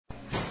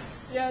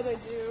Yeah, they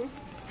do.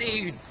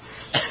 Dude.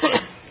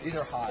 These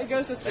are hot. It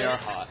goes with They it. are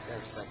hot.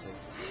 They're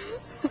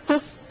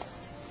sexy.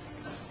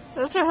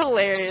 Those are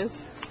hilarious.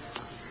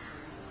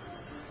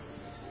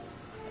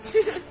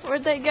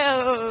 Where'd they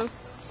go?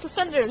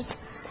 Suspenders.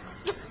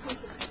 You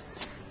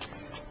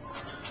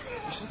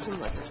should see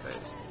like his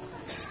face.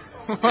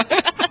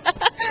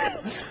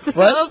 That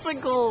was a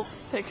cool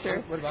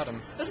picture. What about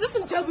him? Let's get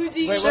some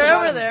WD. Wait, what They're about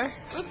over him? there.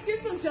 Let's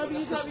get some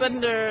WD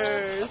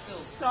Suspenders.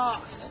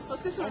 socks.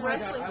 Let's get some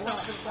wrestling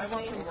socks. I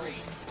want some green.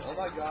 Oh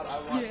my god, I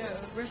want Yeah,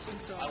 this. wrestling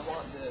I socks.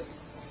 want this.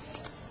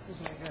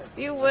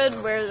 You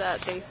would wear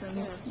that,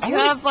 Jason. I You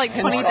want have like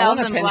I want a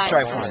 20,000 black.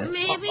 pinstripe one.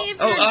 Maybe if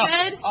Oh, you're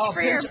good oh,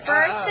 for your pinch-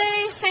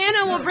 birthday,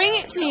 Santa will bring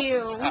it to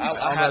you. I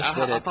almost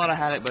did it. I thought I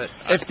had it, but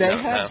If they no,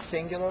 have no.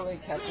 singularly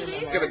kept it,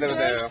 Maybe if give you're it to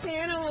good, them.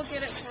 Santa will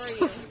get it for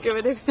you. Give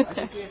it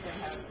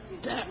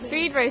a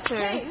Speed Racer.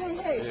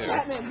 Hey, Yeah.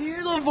 Batman, do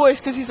your little voice,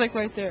 because he's like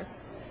right there.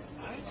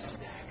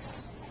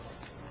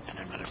 And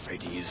I'm not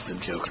afraid to use them,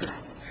 Joker.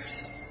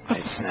 I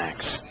have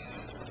snacks.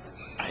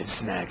 I have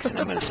snacks, and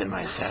I'm gonna send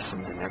my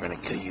assassins, and they're gonna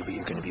kill you, but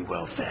you're gonna be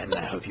well fed, and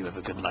I hope you have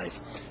a good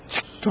life.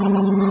 Oh,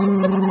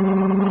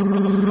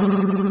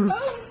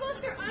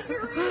 look, they're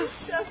underoos,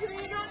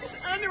 Stephanie. Not just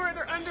underwear,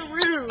 they're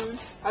underoos.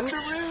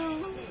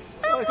 Underoos.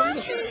 I want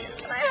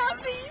these. Can I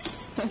have these?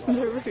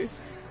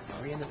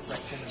 Are we in the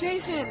section?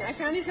 Jason, I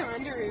found you some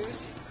underoos.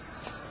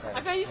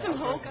 I found you some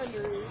Hulk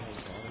underoos.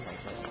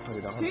 We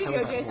don't Here you have go,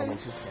 that Jason. woman.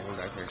 She's standing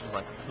back there. She's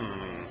like,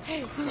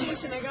 Hey,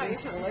 Jason, I got you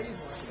some. Really?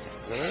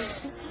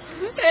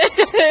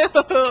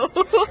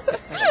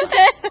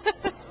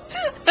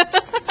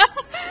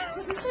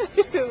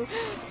 Ew.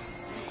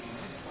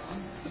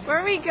 Where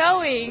are we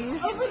going?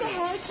 Over the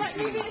hedge, that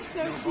movie is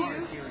so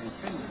cute.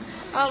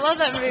 I love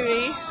that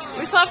movie.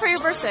 We saw it for your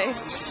birthday.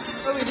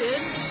 Oh, we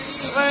did?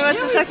 When we went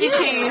to Chuck E.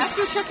 Cheese.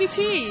 After Chuck E.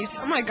 Cheese.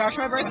 Oh my gosh,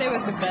 my birthday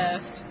was the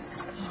best.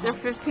 Their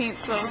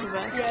 15th, so it was the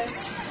best. Yes.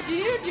 Do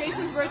you know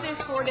Jason's birthday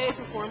is 4 days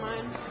before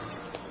mine?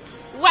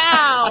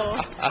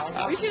 Wow!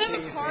 We should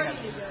have a party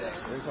together.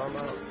 What are you talking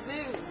about?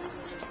 Dude,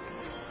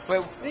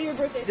 Wait, your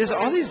birthday. there's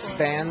all these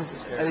bands,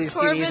 these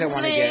CDs I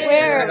want to get.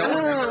 Where? I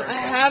don't I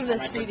have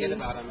this forget CD.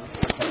 about them.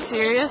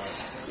 Serious?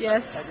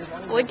 Yes.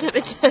 Look at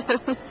it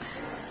again.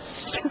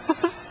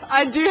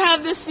 I do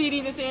have this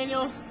CD,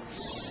 Nathaniel.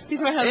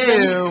 He's my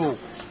husband. Ew.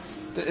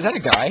 Is that a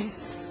guy?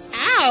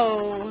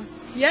 Ow.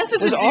 Yes, it's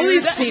There's a all dude.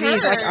 these That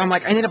CDs. Like, hurt. I'm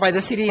like, I need to buy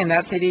this CD and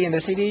that CD and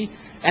this CD,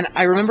 and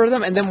I remember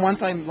them, and then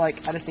once I'm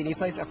like at a CD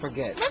place, I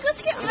forget. Look,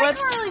 let's get What,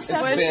 iCarly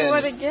stuff. what do you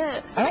want to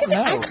get? I don't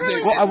know.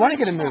 iCarly. Well, I want to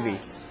get a movie.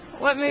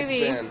 What movie?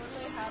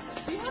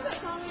 Do you have that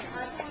song on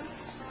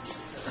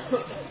your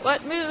iPhone?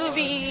 What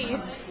movie?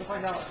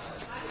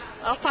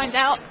 I'll find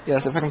out.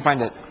 Yes, if I can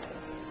find it.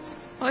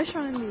 Which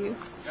one are you?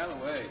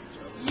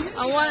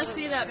 I want to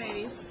see that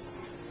movie.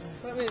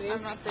 What movie?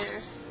 I'm not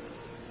there.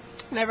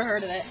 Never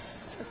heard of it.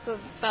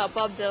 It's about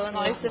Bob Dylan.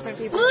 All these different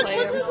people Look, play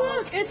look, him.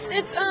 look, look.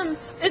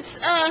 It's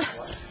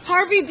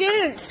Harvey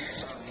Dent.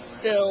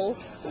 Bill.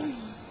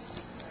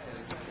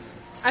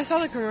 I saw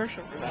the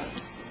commercial for that.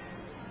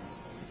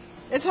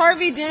 It's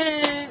Harvey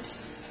Dent.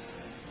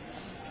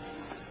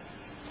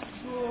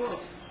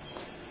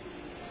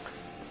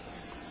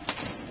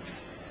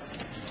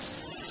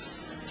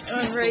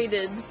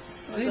 Unrated.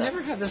 They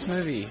never had this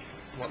movie.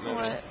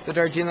 What? The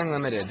Darjeeling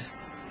Limited.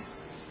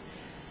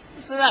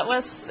 So that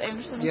Wes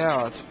Anderson?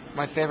 Yeah, it's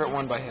my favorite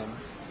one by him.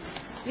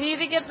 You need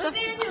to get the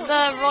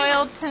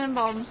Royal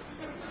Tenenbaums.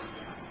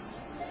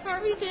 It's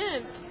Harvey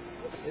Dent.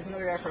 Isn't that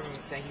the guy from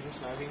Thank You for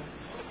Smoking?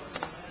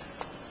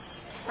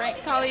 Frank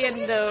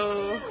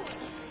Caliendo.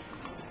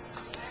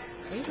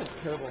 They have a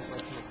terrible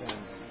selection of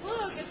films.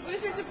 Look, it's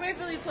Wizards of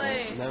Waverly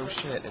Place. No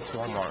shit, it's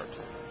Wal-Mart.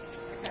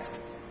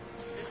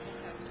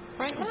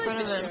 Right in I like front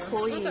of this the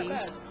show. It's not that employee.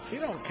 bad. You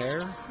don't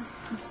care.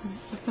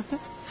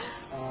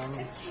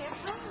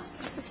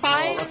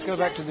 Fine. Let's go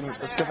back to the.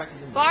 Let's go back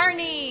to the.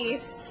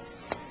 Barney.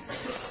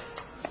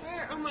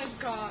 Where? Oh my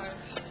gosh.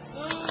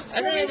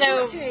 I didn't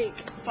know Cake.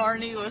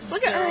 Barney was.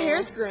 Look at her still-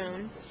 hair's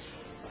grown.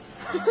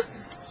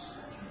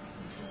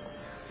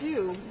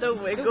 Ew. The The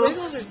Wiggles.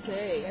 Wiggles are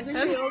gay. I think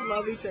they all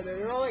love each other.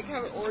 They're all like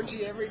have an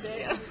orgy every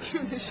day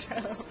after the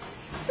show.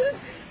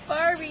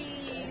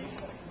 Barbie.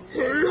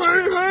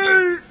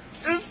 Hey!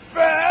 It's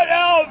bad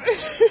out!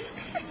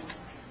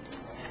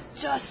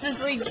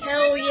 Justice League.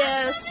 Hell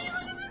yes.